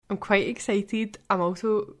I'm quite excited. I'm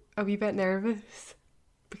also a wee bit nervous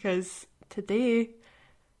because today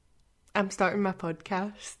I'm starting my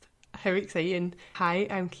podcast. How exciting. Hi,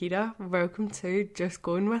 I'm Kira. Welcome to Just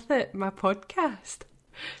Going With It, my podcast.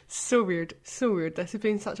 So weird, so weird. This has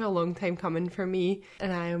been such a long time coming for me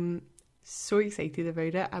and I am so excited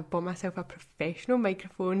about it. I've bought myself a professional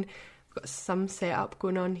microphone. I've got some setup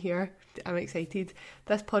going on here. I'm excited.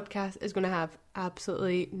 This podcast is going to have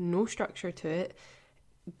absolutely no structure to it.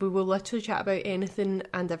 We will literally chat about anything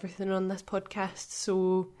and everything on this podcast,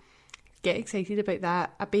 so get excited about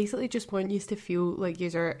that. I basically just want you to feel like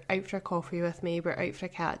you're out for a coffee with me, we're out for a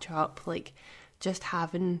catch up, like just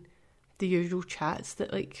having the usual chats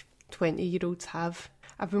that like 20-year-olds have.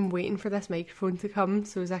 I've been waiting for this microphone to come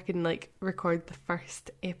so as I can like record the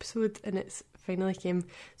first episode, and it's finally came.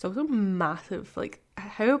 It's also massive. Like,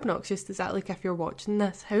 how obnoxious does that look if you're watching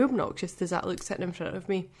this? How obnoxious does that look sitting in front of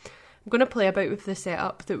me? I'm going to play about with the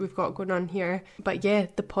setup that we've got going on here. But yeah,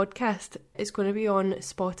 the podcast is going to be on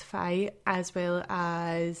Spotify, as well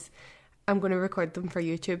as I'm going to record them for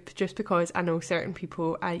YouTube, just because I know certain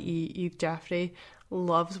people, i.e. Eve Jaffrey,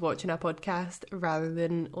 loves watching a podcast rather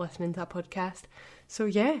than listening to a podcast. So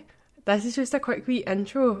yeah, this is just a quick wee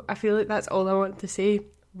intro. I feel like that's all I want to say.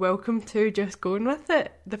 Welcome to Just Going With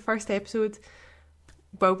It. The first episode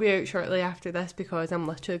will be out shortly after this because I'm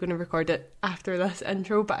literally going to record it after this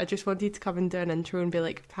intro, but I just wanted to come and do an intro and be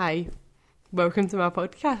like, hi, welcome to my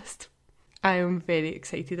podcast. I am very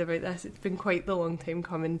excited about this. It's been quite the long time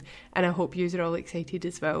coming and I hope you are all excited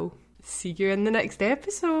as well. See you in the next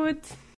episode.